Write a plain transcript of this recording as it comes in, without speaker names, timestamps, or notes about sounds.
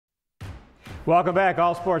Welcome back,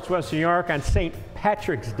 All Sports West New York on St.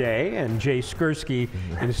 Patrick's Day, and Jay Skurski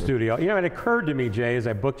in the studio. You know, it occurred to me, Jay, as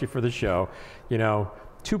I booked you for the show, you know,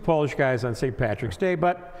 two Polish guys on St. Patrick's Day,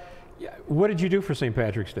 but what did you do for St.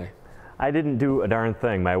 Patrick's Day? I didn't do a darn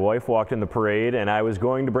thing. My wife walked in the parade, and I was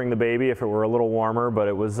going to bring the baby if it were a little warmer, but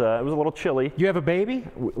it was a little chilly. You have a baby?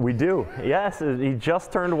 We do. Yes, he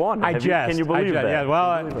just turned one. Can you believe that? Yeah,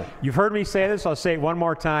 well, you've heard me say this. I'll say it one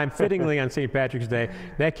more time. Fittingly on St. Patrick's Day,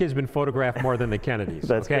 that kid's been photographed more than the Kennedys.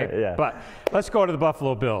 That's okay? Great, yeah. But let's go to the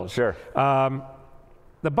Buffalo Bills. Sure.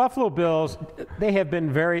 The Buffalo Bills, they have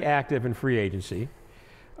been very active in free agency.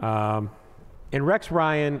 And Rex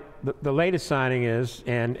Ryan, the latest signing is,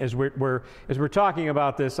 and as we're talking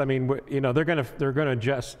about this, I mean, you know, they're going to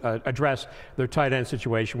just address their tight end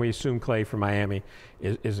situation. We assume Clay from Miami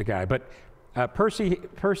is the guy, but Percy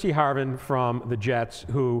Harvin from the Jets,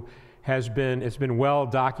 who it's been well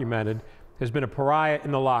documented, has been a pariah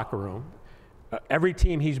in the locker room. Every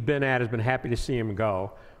team he's been at has been happy to see him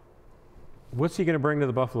go. What's he going to bring to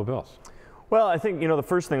the Buffalo Bills? Well, I think, you know, the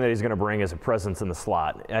first thing that he's going to bring is a presence in the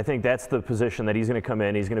slot. I think that's the position that he's going to come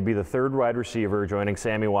in. He's going to be the third wide receiver, joining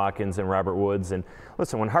Sammy Watkins and Robert Woods. And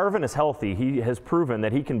listen, when Harvin is healthy, he has proven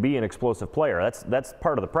that he can be an explosive player. That's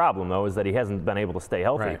part of the problem, though, is that he hasn't been able to stay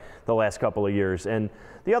healthy the last couple of years. And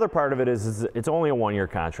the other part of it is it's only a one-year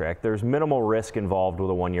contract. There's minimal risk involved with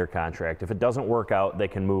a one-year contract. If it doesn't work out, they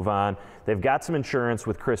can move on. They've got some insurance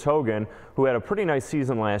with Chris Hogan, who had a pretty nice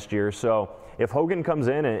season last year. So if Hogan comes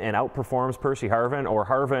in and outperforms Percy Harvin, or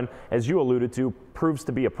Harvin, as you alluded to, proves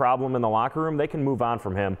to be a problem in the locker room, they can move on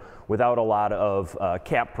from him without a lot of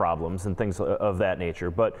cap problems and things of that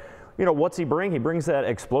nature. But, you know, what's he bring? He brings that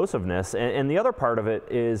explosiveness. And the other part of it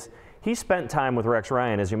is he spent time with Rex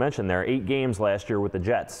Ryan, as you mentioned there, 8 games last year with the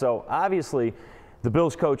Jets. So obviously the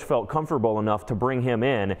Bills coach felt comfortable enough to bring him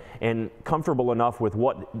in, and comfortable enough with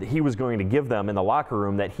what he was going to give them in the locker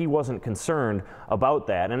room that he wasn't concerned about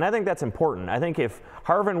that. And I think that's important. I think if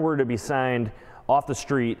Harvin were to be signed off the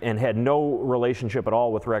street and had no relationship at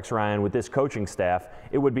all with Rex Ryan, with this coaching staff,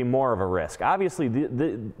 it would be more of a risk. Obviously,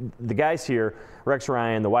 the guys here, Rex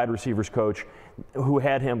Ryan, the wide receivers coach, who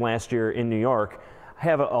had him last year in New York,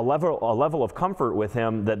 have a level of comfort with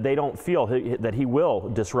him that they don't feel that he will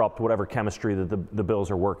disrupt whatever chemistry that the Bills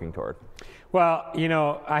are working toward. Well, you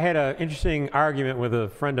know, I had an interesting argument with a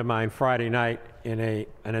friend of mine Friday night in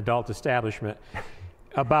an adult establishment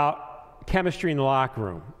about chemistry in the locker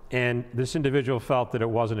room, and this individual felt that it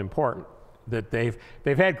wasn't important, that they've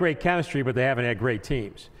had great chemistry, but they haven't had great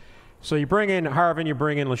teams. So you bring in Harvin, you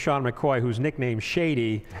bring in LaShawn McCoy, whose nickname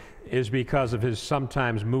Shady is because of his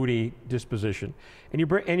sometimes moody disposition, and you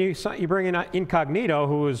bring in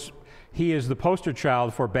Incognito, he is the poster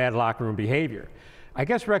child for bad locker room behavior. I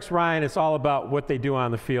guess Rex Ryan, it's all about what they do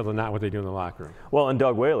on the field and not what they do in the locker room. Well, and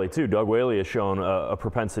Doug Whaley, too. Doug Whaley has shown a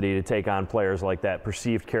propensity to take on players like that,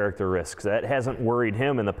 perceived character risks. That hasn't worried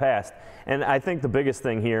him in the past. And I think the biggest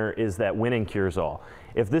thing here is that winning cures all.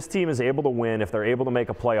 If this team is able to win, if they're able to make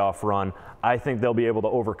a playoff run, I think they'll be able to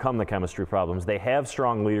overcome the chemistry problems. They have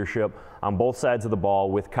strong leadership on both sides of the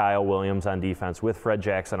ball, with Kyle Williams on defense, with Fred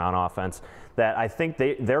Jackson on offense, that I think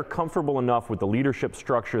they're comfortable enough with the leadership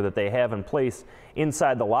structure that they have in place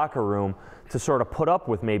inside the locker room to sort of put up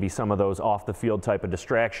with maybe some of those off-the-field type of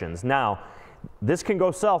distractions. Now, this can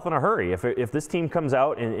go south in a hurry. If this team comes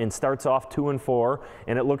out and starts off 2-4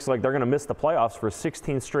 and it looks like they're going to miss the playoffs for a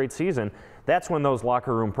 16th straight season, that's when those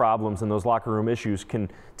locker room problems and those locker room issues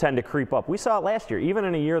can tend to creep up. We saw it last year. Even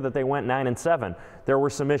in a year that they went 9-7, there were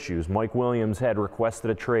some issues. Mike Williams had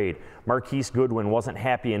requested a trade. Marquise Goodwin wasn't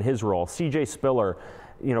happy in his role. C.J. Spiller,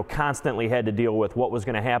 you know, constantly had to deal with what was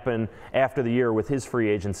going to happen after the year with his free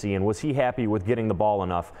agency, and was he happy with getting the ball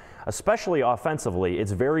enough? Especially offensively,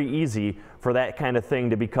 it's very easy for that kind of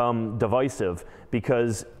thing to become divisive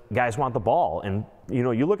because guys want the ball. And, you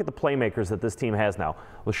know, you look at the playmakers that this team has now: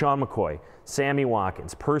 LaShawn McCoy, Sammy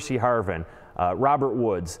Watkins, Percy Harvin, Robert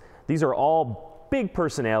Woods. These are all big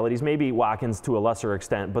personalities, maybe Watkins to a lesser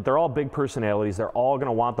extent, but they're all big personalities. They're all going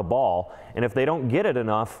to want the ball. And if they don't get it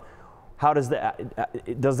enough, how does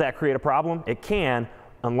that create a problem? It can,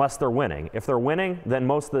 unless they're winning. If they're winning, then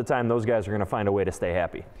most of the time those guys are going to find a way to stay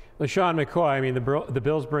happy. LaShawn McCoy, I mean, the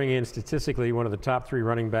Bills bring in statistically one of the top 3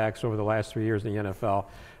 running backs over the last 3 years in the NFL.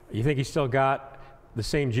 You think he still got the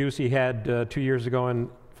same juice he had 2 years ago in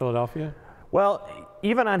Philadelphia? Well,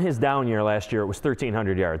 even on his down year last year, it was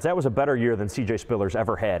 1,300 yards. That was a better year than C.J. Spiller's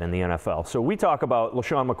ever had in the NFL. So we talk about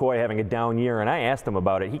LaShawn McCoy having a down year, and I asked him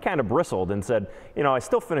about it. He kind of bristled and said, you know, I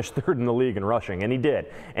still finished third in the league in rushing, and he did.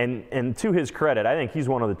 And to his credit, I think he's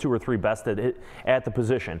one of the 2 or 3 best at the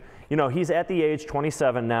position. You know, he's at the age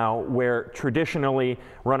 27 now where traditionally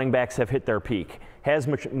running backs have hit their peak. Has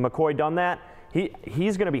McCoy done that?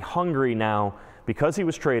 He's going to be hungry now, because he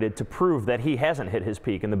was traded, to prove that he hasn't hit his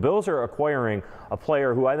peak. And the Bills are acquiring a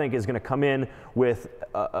player who I think is going to come in with,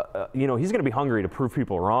 you know, he's going to be hungry to prove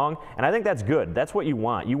people wrong. And I think that's good. That's what you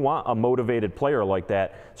want. You want a motivated player like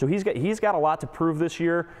that. So he's got a lot to prove this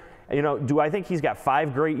year. You know, do I think he's got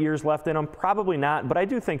 5 great years left in him? Probably not. But I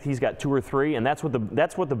do think he's got 2 or 3, and that's what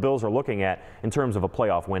the Bills are looking at in terms of a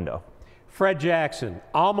playoff window. Fred Jackson,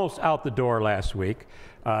 almost out the door last week.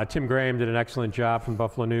 Tim Graham did an excellent job from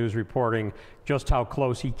Buffalo News reporting just how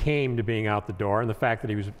close he came to being out the door and the fact that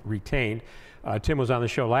he was retained. Tim was on the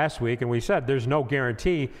show last week, and we said there's no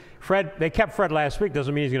guarantee. They kept Fred last week.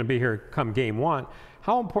 Doesn't mean he's going to be here come game 1.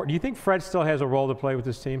 How important? Do you think Fred still has a role to play with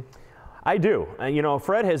this team? I do. You know,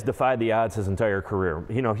 Fred has defied the odds his entire career.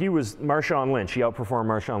 You know, he was Marshawn Lynch. He outperformed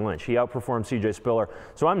Marshawn Lynch. He outperformed C.J. Spiller.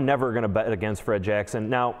 So I'm never going to bet against Fred Jackson.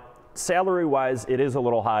 Now, salary-wise, it is a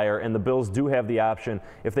little higher, and the Bills do have the option.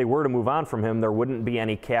 If they were to move on from him, there wouldn't be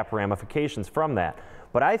any cap ramifications from that.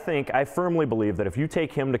 But I firmly believe that if you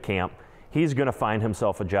take him to camp, he's going to find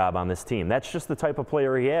himself a job on this team. That's just the type of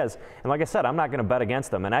player he is. And like I said, I'm not going to bet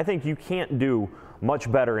against him. And I think you can't do much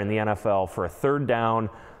better in the NFL for a third down,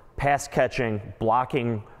 pass-catching,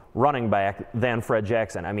 blocking running back than Fred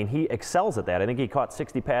Jackson. I mean, he excels at that. I think he caught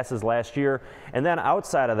 60 passes last year. And then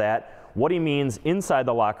outside of that, what he means inside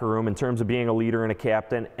the locker room in terms of being a leader and a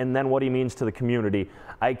captain, and then what he means to the community.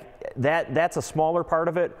 That's a smaller part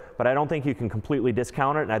of it, but I don't think you can completely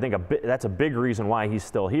discount it. And I think that's a big reason why he's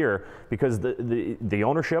still here, because the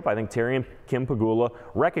ownership, I think Terry and Kim Pagula,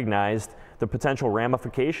 recognized the potential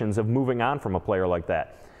ramifications of moving on from a player like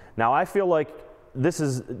that. Now, I feel like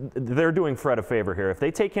they're doing Fred a favor here. If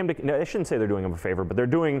they take him to, no, I shouldn't say they're doing him a favor, but they're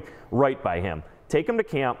doing right by him. Take him to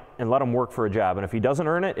camp and let him work for a job. And if he doesn't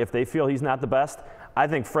earn it, if they feel he's not the best, I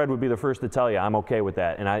think Fred would be the first to tell you I'm okay with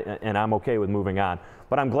that, and I'm okay with moving on.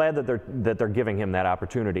 But I'm glad that they're giving him that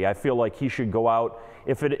opportunity. I feel like he should go out.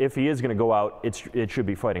 If he is going to go out, it should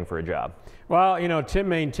be fighting for a job. Well, you know, Tim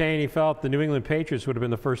maintained he felt the New England Patriots would have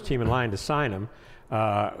been the first team in line to sign him.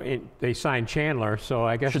 They signed Chandler, so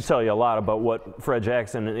I guess should tell you a lot about what Fred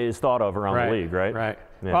Jackson is thought of around the league, right? Right.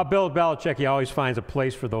 Yeah. Well, Bill Belichick, he always finds a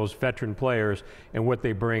place for those veteran players and what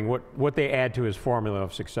they bring, what they add to his formula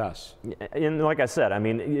of success. And like I said, I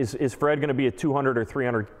mean, is Fred going to be a 200 or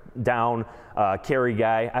 300 down carry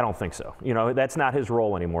guy? I don't think so. You know, that's not his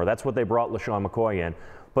role anymore. That's what they brought LaShawn McCoy in.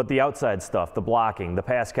 But the outside stuff, the blocking, the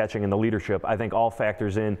pass catching, and the leadership, I think all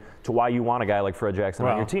factors in to why you want a guy like Fred Jackson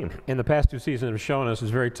on your team. In the past 2 seasons have shown us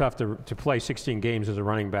it's very tough to play 16 games as a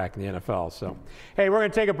running back in the NFL. So, hey, we're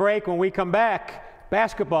going to take a break. When we come back,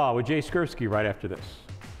 basketball with Jay Skurski right after this.